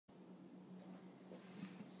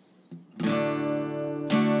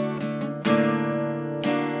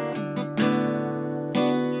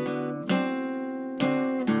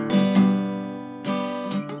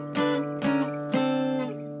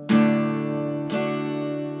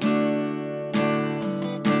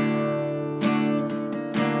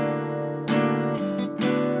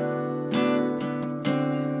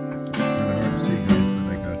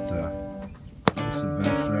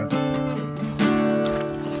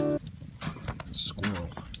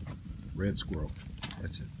red squirrel.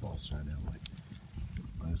 That's it. False shine that light.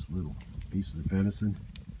 Nice little pieces of venison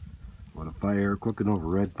on a fire, cooking over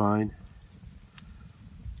red pine.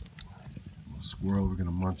 Little squirrel, we're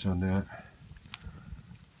gonna munch on that.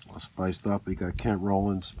 All spiced up. We got Kent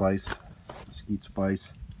Rollins spice, mesquite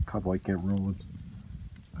spice, cowboy Kent Rollins,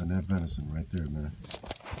 and that venison right there, man.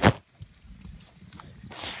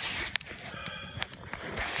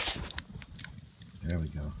 There we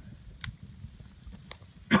go.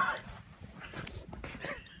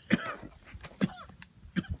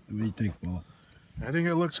 What do you think, Paul? I think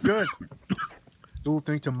it looks good. Little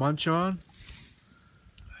thing to munch on.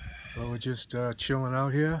 So we're just chilling out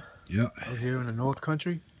here. Yeah. Out here in the North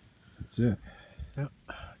Country. That's it. Yeah.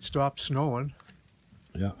 It stopped snowing.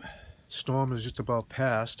 Yeah. Storm is just about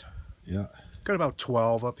past. Yeah. Got about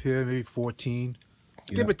 12 up here, maybe 14.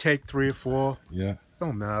 Yeah. Give or take 3 or 4. Yeah.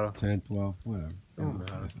 Don't matter. 10, 12, whatever. Don't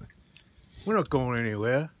matter. We're not going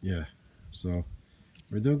anywhere. Yeah. So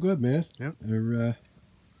we're doing good, man. Yep. We're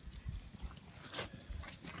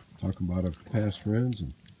talking about our past friends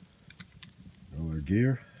and all our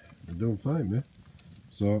gear. We're doing fine, man.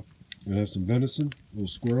 So we're gonna have some venison, a little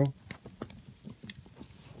squirrel,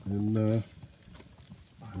 and we're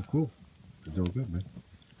cool. We're doing good, man.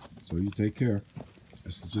 So you take care.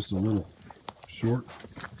 This is just a little short,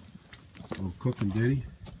 little cooking ditty.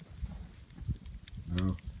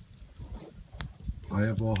 I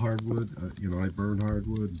have all hardwood. You know, I burn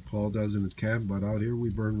hardwood, and Paul does in his cabin, but out here we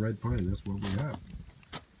burn red pine. That's what we have.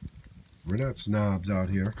 We're not snobs out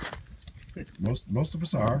here. Most of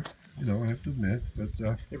us are, you know, I have to admit. But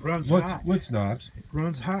It runs hot. Wood snobs. It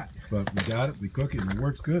runs hot. But we got it, we cook it, and it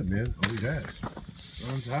works good, man. Always has. It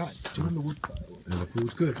runs hot. Turn the wood pile. And the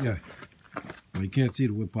food's good, yeah. Well, you can't see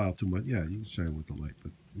the wood pile too much. Yeah, you can shine with the light,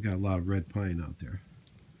 but we got a lot of red pine out there.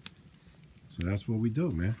 So that's what we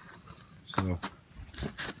do, man. So,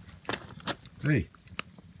 hey,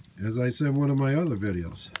 as I said in one of my other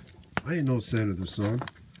videos, I ain't no senator's son.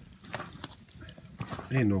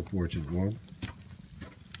 I ain't no fortunate one.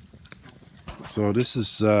 So this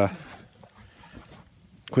is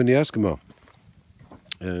Quinn the Eskimo.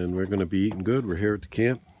 And we're going to be eating good. We're here at the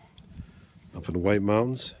camp up in the White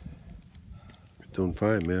Mountains. We're doing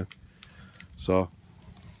fine, man. So,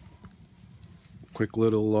 quick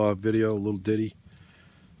little video, little ditty.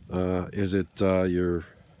 Is it your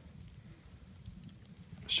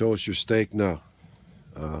show us your steak? No.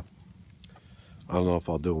 I don't know if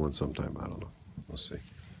I'll do one sometime. I don't know. We'll see.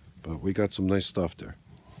 But we got some nice stuff there.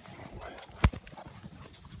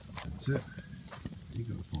 That's it. There you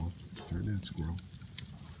go, Paul. Turn that squirrel.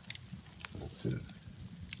 That's it.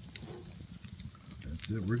 That's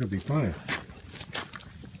it. We're going to be fine.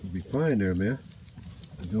 We'll be fine there, man.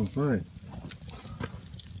 We're doing fine.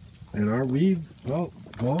 And are we, well,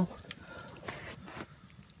 Paul,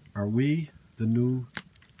 are we the new,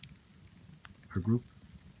 our group,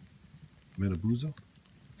 Manabuzo?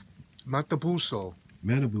 Matabuso.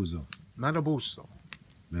 Manabuzo. Matabuso.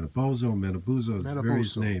 Manapozo, Manabuzo,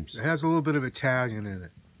 various names. It has a little bit of Italian in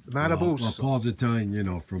it. Matabuso. Well, Paul's Italian, you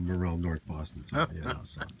know, from around North Boston. So, you know,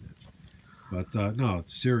 so but no,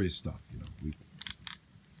 it's serious stuff, you know.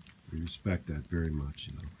 We respect that very much,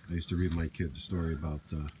 you know. I used to read my kid the story about,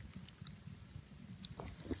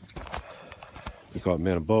 we call it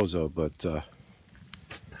Manabozo, but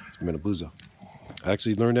it's Manabuzo. I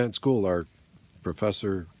actually learned that in school. Our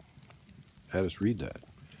professor had us read that.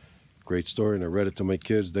 Great story, and I read it to my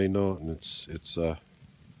kids. They know it, and it's a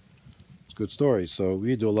good story. So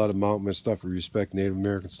we do a lot of mountain stuff. We respect Native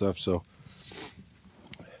American stuff. So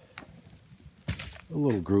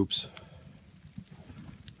little groups,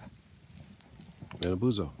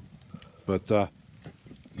 Manabuzo. But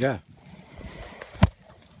yeah,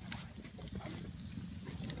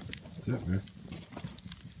 that's it, man.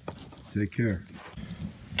 Take care.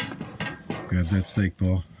 Grab that steak,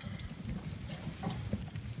 Paul.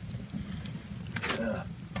 Yeah.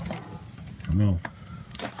 Come on.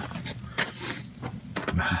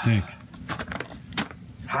 What you think?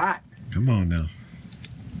 It's hot. Come on now.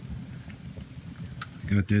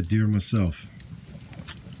 I got that deer myself.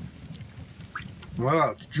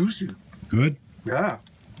 Wow, it's juicy. Good? Yeah.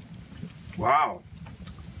 Wow.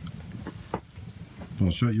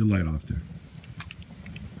 Paul, shut your light off there.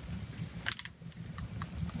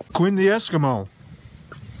 Quinn the Eskimo.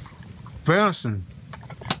 Venison.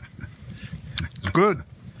 It's good.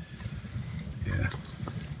 Yeah.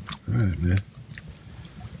 All right, man.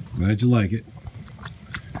 Glad you like it.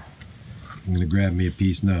 I'm gonna grab me a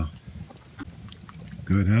piece now.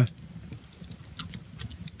 Good, huh?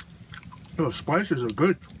 The spices are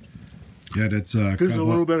good. Yeah, that's Gives a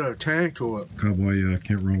little bit of tang to it. Cowboy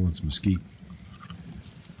Kent Rollins mesquite.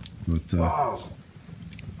 But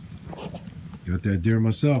got that deer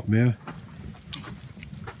myself, man.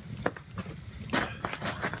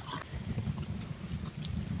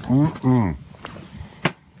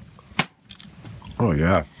 Oh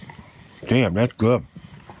yeah. Damn, that's good.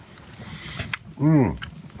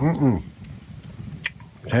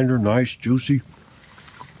 Tender, nice, juicy.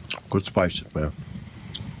 Good spices, man.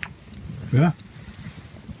 Yeah.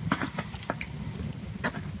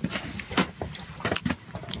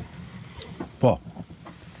 Paul.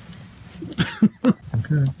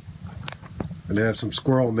 Okay. And have some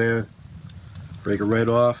squirrel, man. Break it right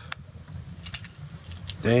off.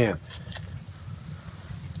 Damn.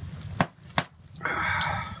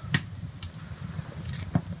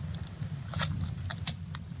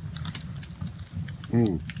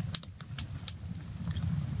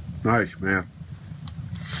 Nice, man.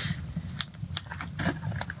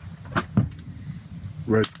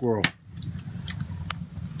 Red squirrel.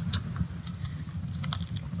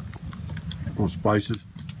 Little spices.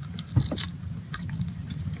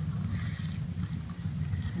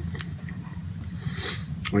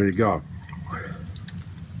 There you go.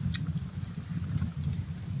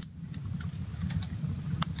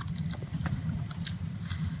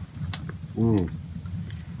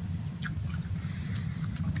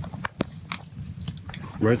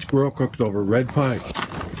 Red squirrel cooked over red pine.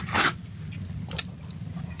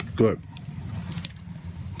 Good.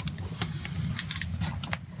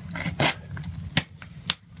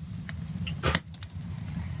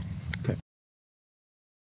 Okay.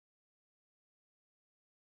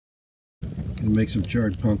 Gonna make some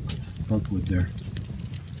charred punk wood there.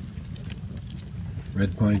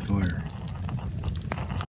 Red pine fire.